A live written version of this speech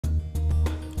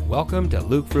Welcome to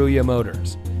Luke Fruia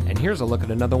Motors, and here's a look at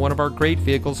another one of our great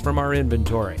vehicles from our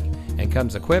inventory, and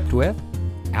comes equipped with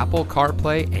Apple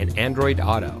CarPlay and Android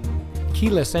Auto,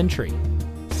 keyless entry,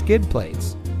 skid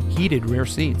plates, heated rear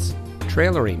seats,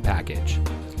 trailering package,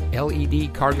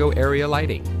 LED cargo area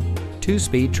lighting,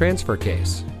 2-speed transfer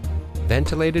case,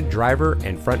 ventilated driver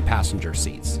and front passenger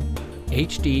seats,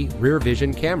 HD rear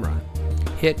vision camera,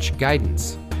 hitch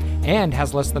guidance, and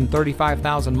has less than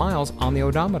 35,000 miles on the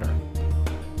odometer.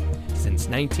 Since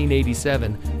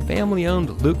 1987,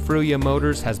 family-owned Luke Fruia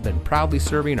Motors has been proudly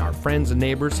serving our friends and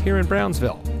neighbors here in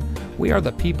Brownsville. We are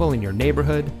the people in your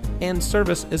neighborhood, and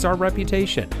service is our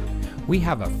reputation. We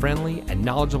have a friendly and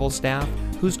knowledgeable staff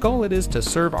whose goal it is to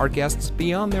serve our guests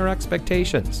beyond their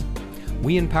expectations.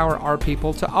 We empower our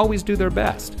people to always do their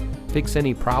best, fix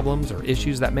any problems or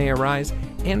issues that may arise,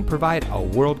 and provide a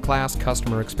world-class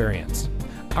customer experience.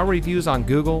 Our reviews on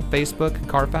Google, Facebook,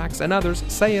 Carfax, and others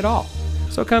say it all.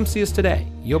 So come see us today.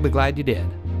 You'll be glad you did.